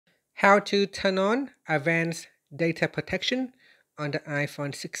How to turn on advanced data protection on the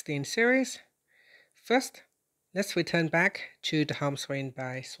iPhone 16 series. First, let's return back to the home screen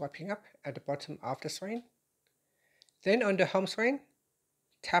by swiping up at the bottom of the screen. Then on the home screen,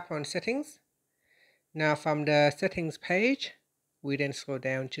 tap on Settings. Now from the Settings page, we then scroll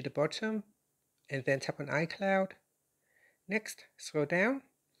down to the bottom and then tap on iCloud. Next, scroll down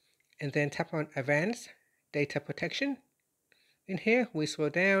and then tap on Advanced Data Protection. In here, we scroll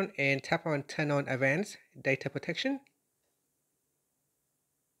down and tap on Turn on Advanced Data Protection.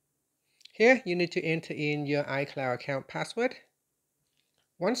 Here, you need to enter in your iCloud account password.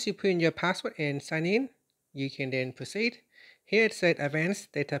 Once you put in your password and sign in, you can then proceed. Here it said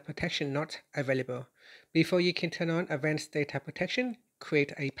Advanced Data Protection not available. Before you can turn on Advanced Data Protection,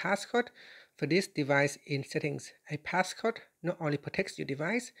 create a passcode for this device in Settings. A passcode not only protects your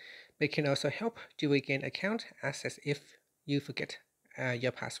device, but can also help to regain account access if you forget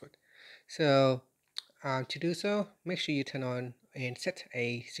your password. So to do so, make sure you turn on and set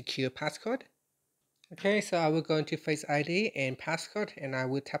a secure passcode. Okay, so I will go into Face ID and passcode, and I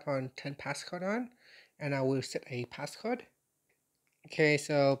will tap on Turn Passcode on, and I will set a passcode. Okay,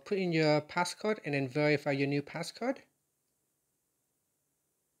 so put in your passcode and then verify your new passcode.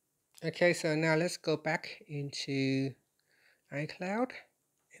 Okay, so now let's go back into iCloud,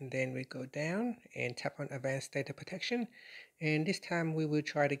 and then we go down and tap on Advanced Data Protection, and this time we will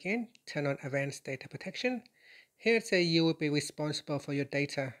try it again. Turn on Advanced Data Protection. Here it says you will be responsible for your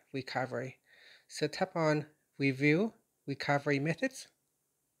data recovery. So tap on Review Recovery Methods.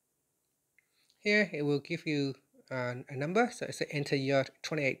 Here it will give you a number, so it's enter your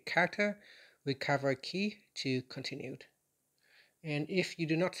 28-character recovery key to continued. And if you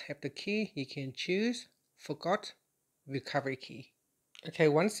do not have the key, you can choose Forgot Recovery Key. Okay,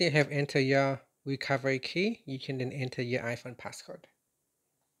 once you have entered your recovery key, you can then enter your iPhone passcode.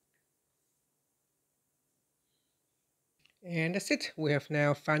 And that's it. We have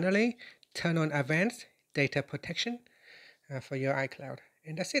now finally turned on Advanced Data Protection for your iCloud.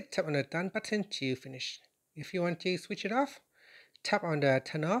 And that's it. Tap on the Done button to finish. If you want to switch it off, tap on the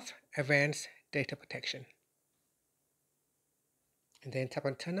Turn Off Advanced Data Protection. And then tap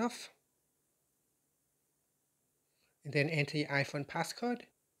on Turn Off. And then enter your iPhone passcode.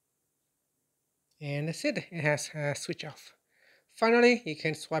 And that's it. It has switched off. Finally, you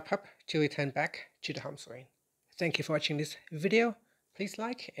can swipe up to return back to the home screen. Thank you for watching this video. Please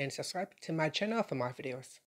like and subscribe to my channel for more videos.